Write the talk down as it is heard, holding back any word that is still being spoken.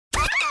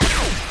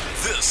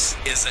This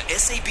is a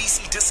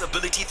SABC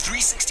Disability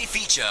 360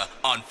 feature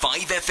on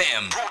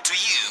 5FM. Brought to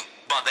you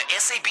by the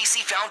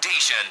SABC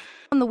Foundation.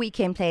 On the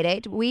weekend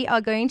playdate, we are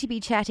going to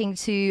be chatting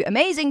to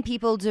amazing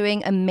people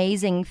doing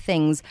amazing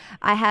things.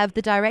 I have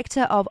the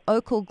director of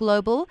Ocal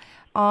Global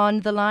on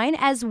the line,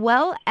 as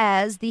well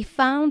as the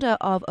founder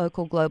of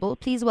Ocal Global.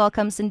 Please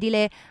welcome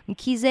Sandile,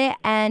 Mkhize,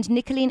 and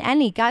Nicolene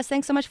Anley. Guys,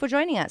 thanks so much for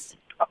joining us.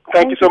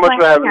 Thank you so much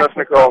for having us,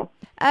 Nicole.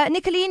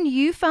 Nicolene,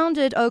 you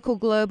founded Ocal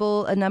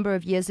Global a number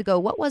of years ago.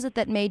 What was it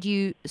that made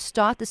you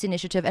start this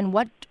initiative, and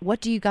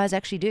what do you guys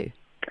actually do?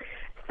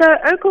 So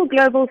Ocal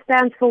Global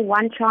stands for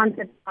One Chance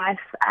at Life,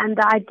 and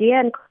the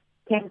idea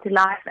came to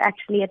life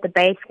actually at the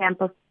base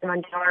camp of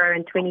Kilimanjaro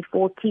in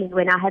 2014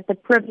 when I had the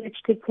privilege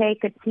to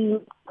take a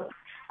team of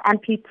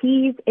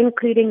amputees,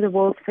 including the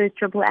world's first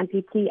triple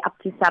amputee, up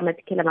to summit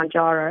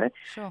Kilimanjaro.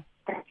 Sure.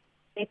 At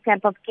the base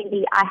camp of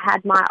Kili, I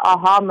had my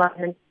aha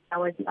moment. I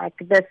was like,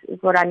 this is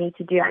what I need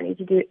to do. I need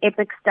to do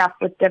epic stuff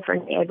with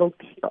different able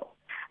people.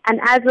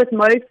 And as with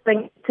most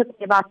things, it took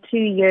me about 2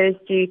 years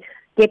to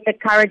get the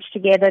courage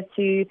together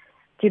to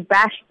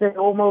bash the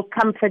normal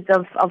comforts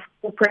of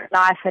corporate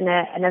life and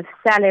a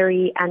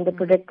salary and the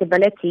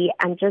predictability,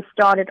 and just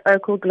started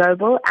Ocal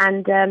Global.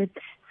 And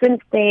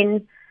since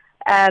then,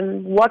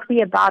 what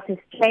we're about has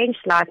changed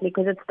slightly,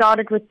 because it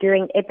started with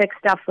doing epic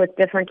stuff with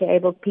differently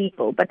abled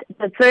people. But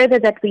the further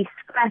that we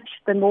scratch,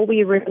 the more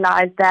we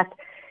realize that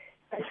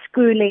the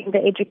schooling, the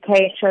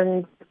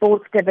education,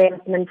 sports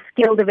development,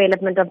 skill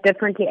development of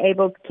differently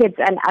abled kids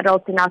and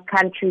adults in our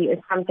country is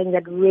something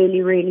that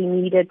really, really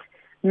needed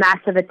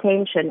massive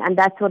attention. And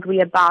that's what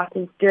we're about,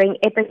 is doing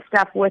epic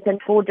stuff with and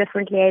for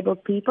differently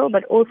abled people,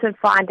 but also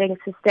finding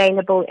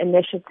sustainable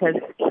initiatives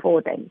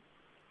for them.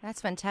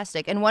 That's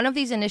fantastic. And one of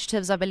these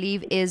initiatives, I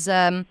believe, is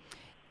the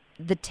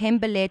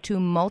Thembalethu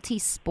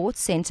Multisport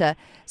Centre.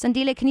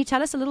 Sandile, can you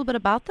tell us a little bit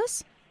about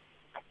this?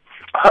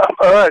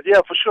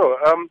 Yeah, for sure.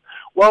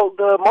 Well,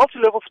 the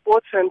multi-level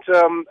sports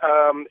center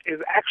is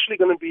actually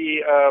going to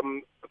be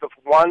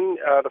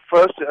the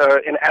first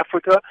in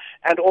Africa,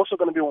 and also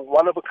going to be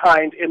one of a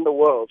kind in the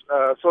world.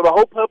 So the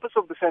whole purpose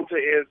of the center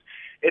is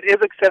it is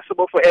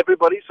accessible for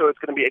everybody. So it's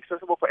going to be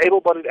accessible for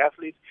able-bodied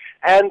athletes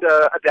and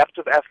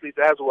adaptive athletes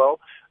as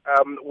well,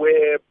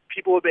 where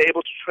people will be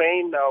able to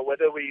train,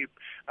 whether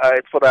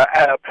it's for the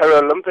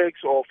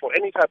Paralympics or for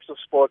any types of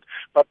sport.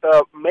 But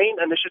the main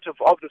initiative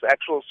of this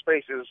actual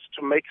space is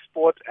to make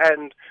sport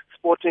and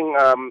sporting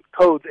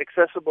codes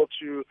accessible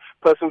to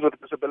persons with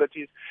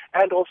disabilities,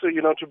 and also,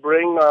 to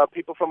bring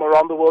people from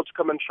around the world to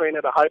come and train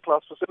at a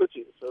high-class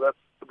facility. So that's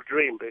the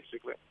dream,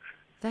 basically.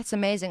 That's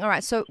amazing. All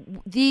right, so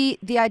the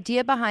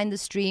idea behind the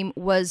stream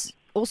was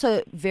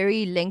also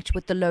very linked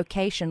with the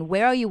location.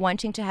 Where are you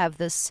wanting to have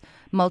this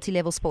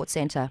multi-level sports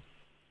center?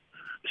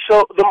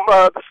 So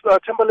the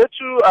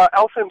Thembalethu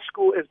Alpha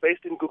School is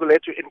based in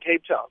Gugulethu in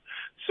Cape Town.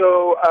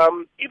 So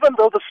even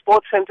though the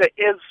sports center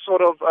is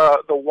sort of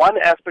the one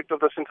aspect of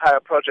this entire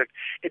project,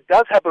 it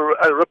does have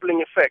a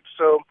rippling effect.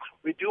 So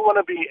we do want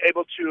to be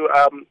able to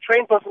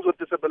train persons with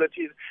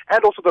disabilities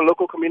and also the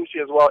local community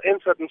as well in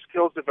certain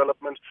skills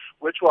development,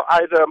 which will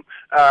either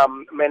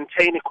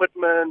maintain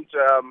equipment,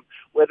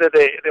 whether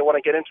they want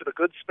to get into the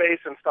goods space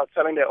and start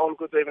selling their own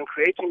goods or even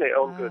creating their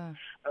own goods.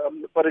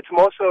 But it's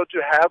more so to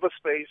have a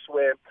space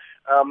where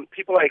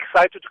people are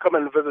excited to come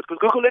and visit, because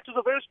Gugulethu is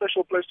a very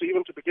special place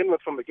to begin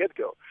with from the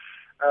get-go.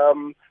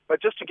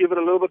 But just to give it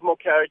a little bit more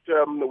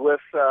character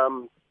with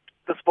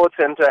the sports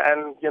center,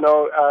 and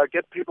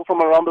get people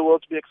from around the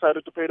world to be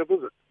excited to pay the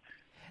visit.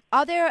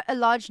 Are there a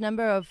large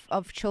number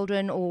of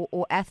children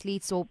or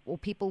athletes or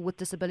people with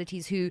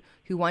disabilities who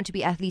want to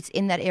be athletes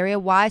in that area?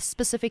 Why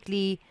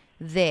specifically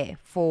there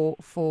for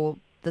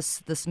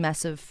this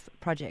massive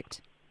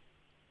project?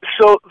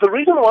 So the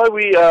reason why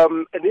we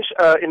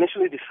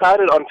initially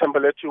decided on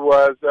Thembalethu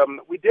was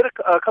we did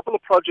a couple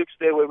of projects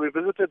there where we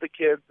visited the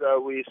kids,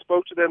 we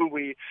spoke to them,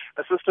 we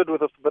assisted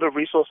with a bit of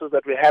resources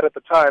that we had at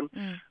the time,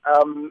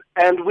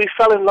 and we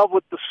fell in love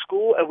with the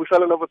school and we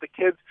fell in love with the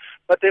kids,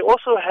 but they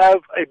also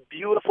have a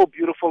beautiful,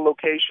 beautiful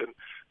location.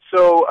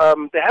 So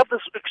they have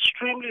this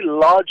extremely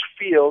large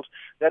field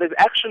that is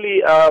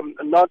actually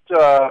not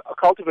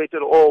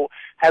cultivated or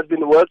has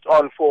been worked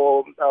on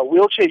for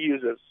wheelchair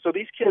users. So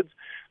these kids,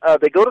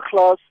 they go to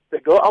class, they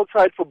go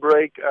outside for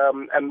break,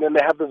 and then they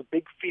have this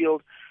big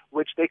field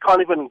which they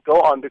can't even go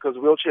on because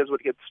wheelchairs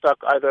would get stuck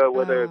either,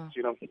 whether it's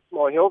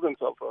small hills and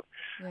so forth.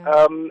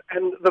 Yeah.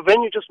 And the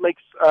venue just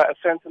makes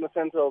sense in the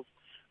sense of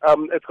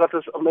it's got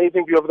this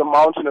amazing view of the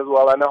mountain as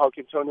well. I know how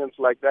Cape Townians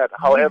like that.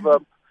 However,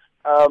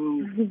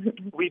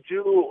 we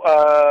do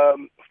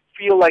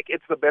feel like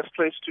it's the best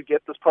place to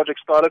get this project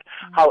started.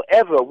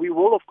 However, we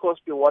will, of course,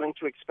 be wanting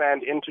to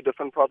expand into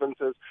different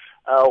provinces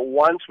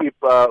once we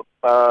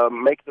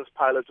make this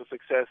pilot a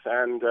success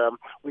and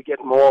we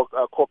get more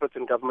corporates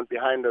and government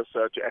behind us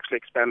to actually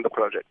expand the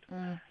project.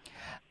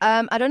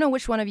 I don't know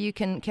which one of you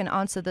can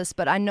answer this,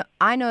 but I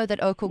know that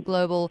Ocal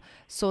Global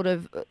sort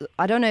of,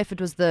 I don't know if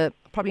it was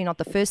probably not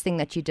the first thing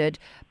that you did,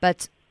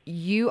 but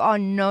you are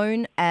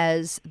known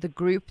as the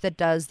group that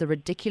does the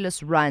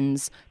ridiculous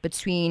runs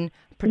between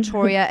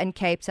Pretoria and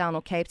Cape Town,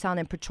 or Cape Town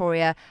and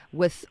Pretoria,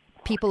 with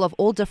people of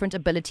all different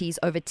abilities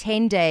over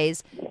 10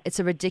 days. It's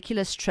a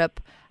ridiculous trip.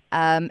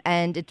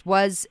 And it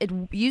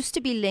used to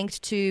be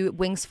linked to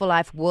Wings for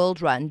Life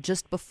World Run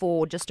just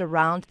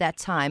around that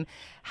time.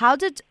 How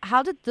did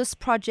this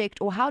project,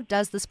 or how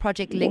does this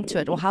project link to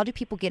it, or how do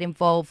people get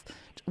involved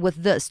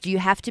with this? Do you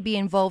have to be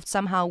involved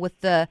somehow with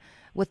the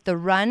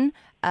run,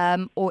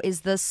 or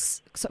is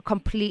this a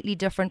completely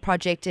different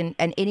project and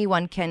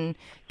anyone can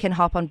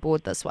hop on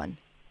board this one?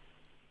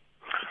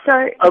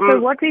 So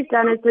what we've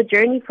done is the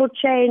Journey for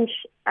Change.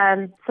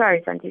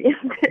 Sorry, Sandile.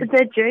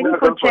 The Journey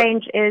for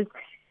Change is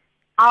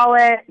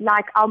our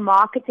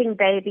marketing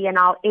baby and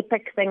our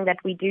epic thing that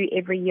we do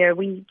every year.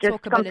 We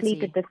just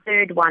completed the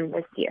third one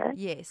this year.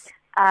 Yes.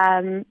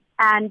 And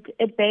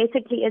it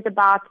basically is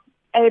about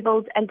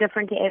abled and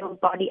differently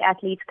abled body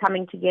athletes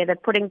coming together,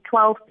 putting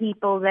 12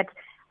 people that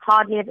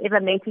hardly have ever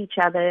met each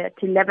other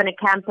to live in a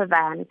camper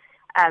van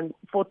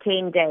for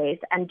 10 days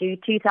and do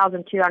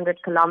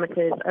 2,200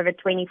 kilometers over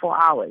 24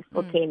 hours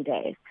for 10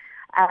 days.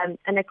 And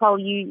Nicole,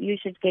 you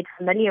should get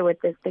familiar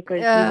with this because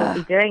you will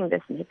be doing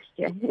this next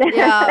year.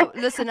 Yeah,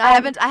 listen, I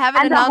haven't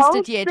announced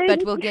it yet,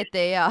 but we'll get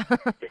there. Yeah.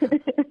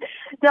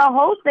 The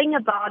whole thing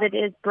about it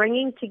is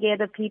bringing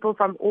together people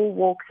from all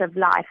walks of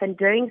life and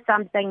doing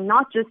something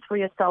not just for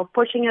yourself,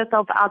 pushing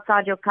yourself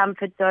outside your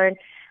comfort zone,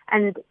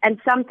 and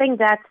something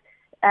that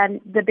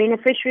the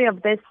beneficiary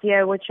of this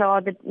year, which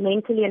are the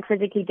mentally and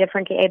physically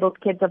differently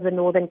abled kids of the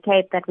Northern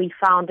Cape that we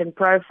found in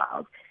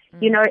profiles.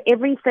 You know,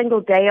 every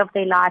single day of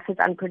their life is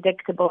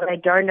unpredictable. They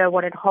don't know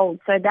what it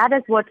holds. So that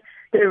is what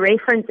the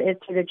reference is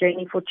to the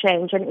Journey for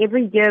Change. And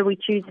every year we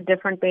choose a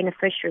different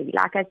beneficiary.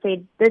 Like I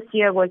said, this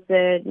year was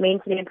the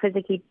mentally and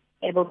physically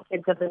able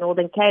kids of the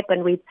Northern Cape,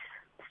 and we've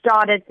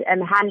started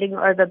handing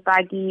over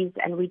buggies,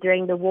 and we're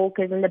doing the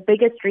walkers. And the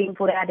biggest dream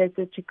for that is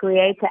to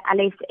create a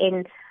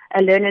LSN,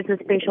 a Learners with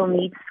Special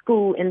Needs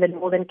school in the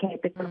Northern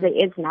Cape, because there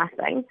is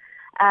nothing.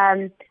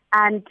 And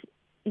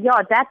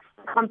yeah, that's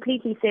a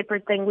completely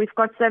separate thing. We've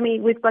got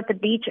the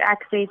beach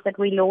access that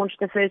we launched,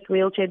 the first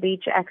wheelchair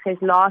beach access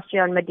last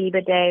year on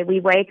Madiba Day.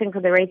 We're waiting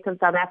for the rest of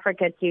South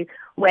Africa to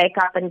wake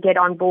up and get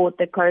on board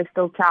the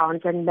coastal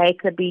towns and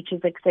make the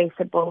beaches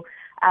accessible.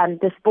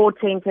 The sports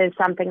centre is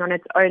something on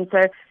its own.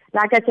 So,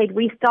 like I said,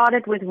 we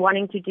started with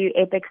wanting to do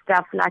epic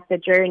stuff like the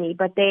Journey,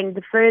 but then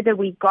the further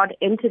we got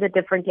into the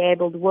differently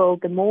abled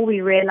world, the more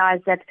we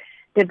realized that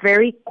the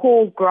very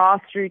core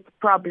grassroots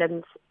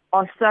problems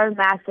are so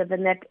massive,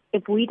 and that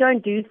if we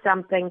don't do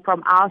something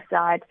from our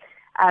side,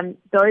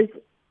 those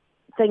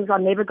things are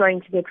never going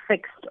to get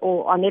fixed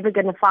or are never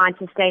going to find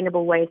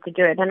sustainable ways to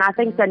do it. And I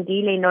think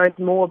Sandile knows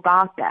more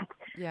about that,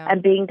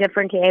 and being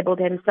differently able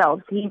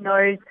himself. He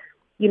knows,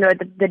 you know,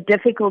 the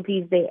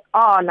difficulties there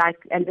are,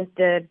 and just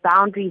the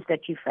boundaries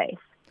that you face.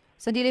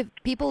 Sandile,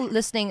 people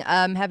listening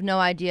have no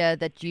idea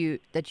that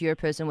you're a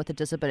person with a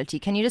disability.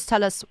 Can you just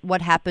tell us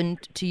what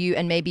happened to you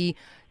and maybe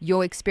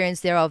your experience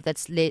thereof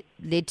that's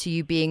led to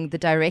you being the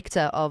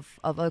director of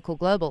Ocal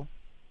Global?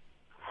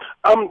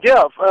 I'm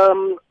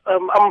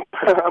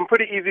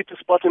pretty easy to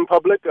spot in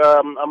public.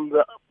 I'm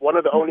one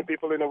of the only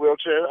people in a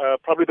wheelchair,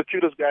 probably the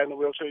cutest guy in a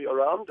wheelchair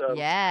around.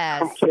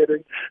 Yes. I'm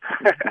kidding.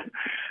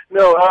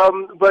 No,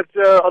 but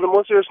on a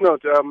more serious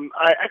note,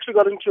 I actually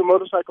got into a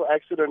motorcycle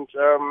accident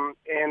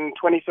in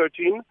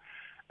 2013.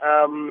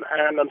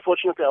 And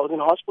unfortunately, I was in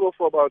hospital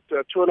for about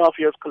 2.5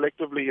 years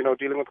collectively, you know,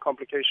 dealing with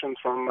complications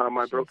from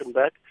my broken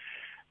back.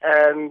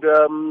 And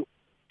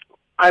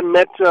I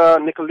met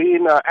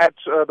Nicolene at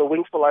the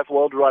Wings for Life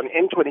World Run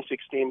in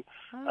 2016,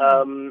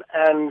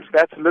 and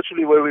that's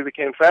literally where we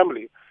became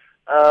family.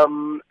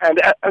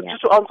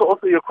 Just to answer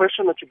also your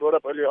question that you brought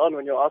up earlier on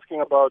when you're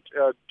asking about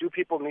do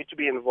people need to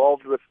be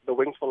involved with the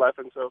Wings for Life,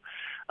 and so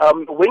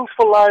Wings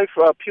for Life,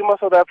 Puma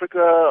South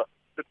Africa,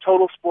 the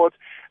Total Sports,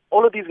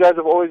 all of these guys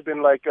have always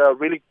been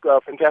really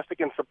fantastic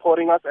in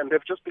supporting us, and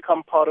they've just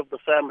become part of the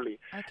family.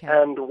 Okay.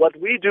 And what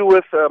we do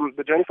with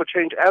the Journey for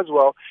Change as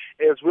well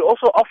is we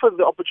also offer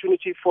the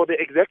opportunity for the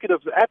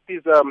executives at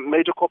these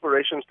major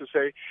corporations to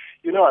say,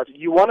 you know what,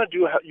 you want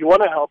to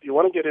help, you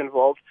want to get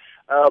involved.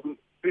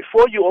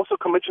 Before you also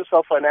commit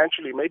yourself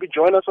financially, maybe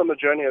join us on the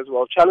journey as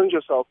well. Challenge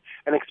yourself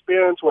and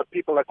experience what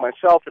people like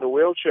myself in a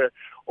wheelchair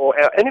or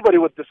anybody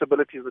with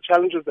disabilities, the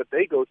challenges that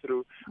they go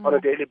through on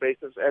a daily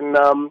basis. And,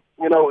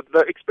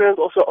 the experience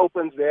also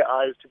opens their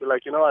eyes to be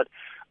like, you know what,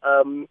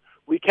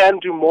 we can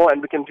do more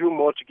and we can do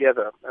more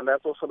together. And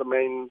that's also the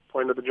main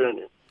point of the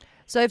journey.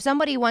 So if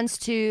somebody wants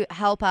to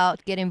help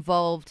out, get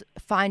involved,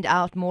 find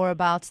out more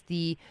about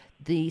the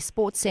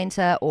sports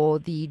centre or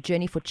the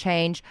Journey for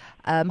Change,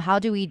 how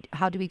do we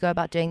go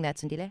about doing that,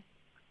 Sandile?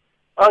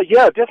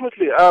 Yeah,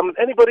 definitely.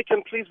 Anybody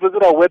can please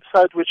visit our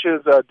website, which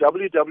is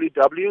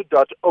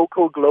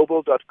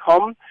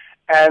www.ocalglobal.com,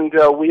 and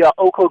we are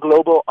Ocal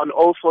Global on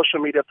all social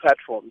media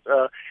platforms.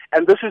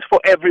 And this is for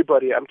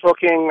everybody. I'm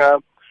talking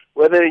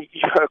whether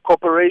you're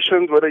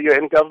corporations, whether you're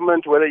in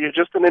government, whether you're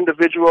just an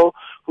individual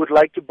who'd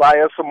like to buy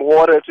us some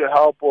water to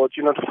help or,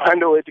 to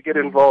find a way to get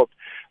involved.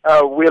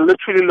 We're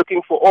literally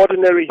looking for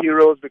ordinary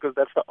heroes because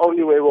that's the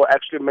only way we'll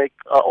actually make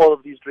all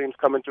of these dreams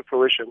come into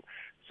fruition.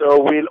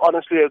 So we'll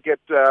honestly get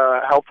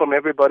help from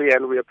everybody,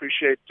 and we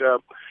appreciate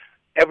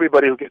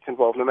everybody who gets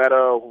involved, no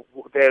matter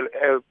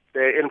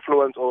their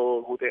influence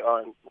or who they are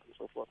and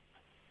so forth.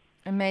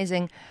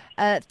 Amazing.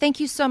 Thank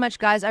you so much,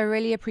 guys. I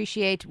really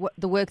appreciate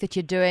the work that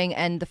you're doing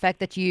and the fact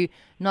that you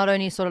not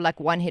only sort of like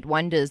one-hit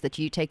wonders, that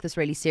you take this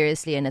really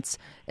seriously, and it's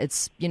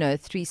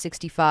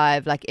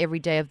 365, like every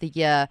day of the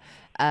year,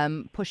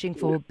 pushing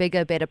for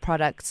bigger, better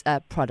projects.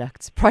 I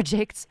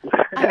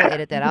will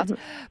edit that out.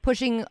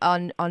 Pushing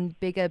on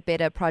bigger,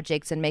 better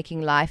projects and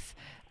making life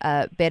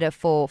better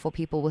for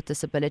people with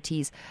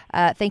disabilities.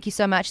 Thank you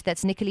so much.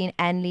 That's Nicolene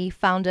Anley,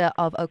 founder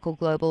of Ocal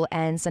Global,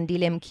 and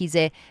Sandile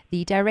Mkhize,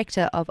 the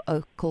director of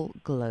Ocal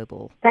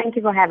Global. Thank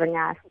you for having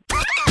us.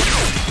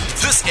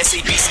 This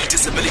SABC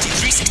Disability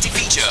 360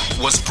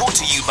 feature was brought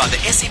to you by the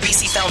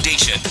SABC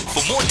Foundation.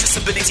 For more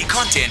disability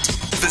content,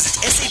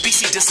 visit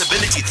SABC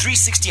Disability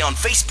 360 on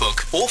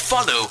Facebook or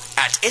follow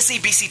at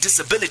SABC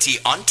Disability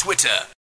on Twitter.